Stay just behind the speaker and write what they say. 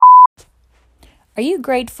Are you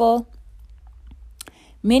grateful?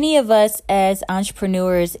 Many of us as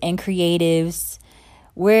entrepreneurs and creatives,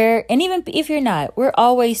 and even if you're not, we're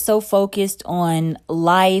always so focused on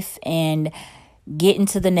life and getting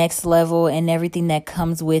to the next level and everything that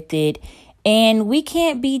comes with it. And we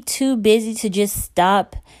can't be too busy to just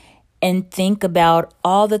stop and think about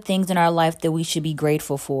all the things in our life that we should be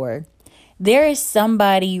grateful for. There is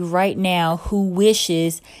somebody right now who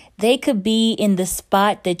wishes they could be in the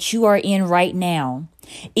spot that you are in right now.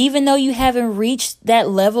 Even though you haven't reached that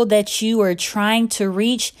level that you are trying to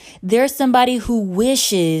reach, there's somebody who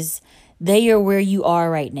wishes they are where you are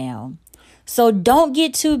right now. So don't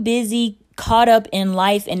get too busy, caught up in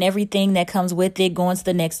life and everything that comes with it, going to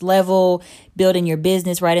the next level, building your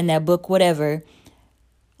business, writing that book, whatever.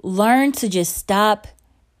 Learn to just stop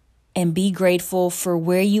and be grateful for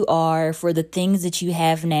where you are, for the things that you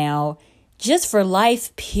have now, just for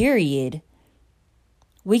life, period.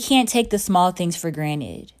 We can't take the small things for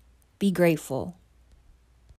granted. Be grateful.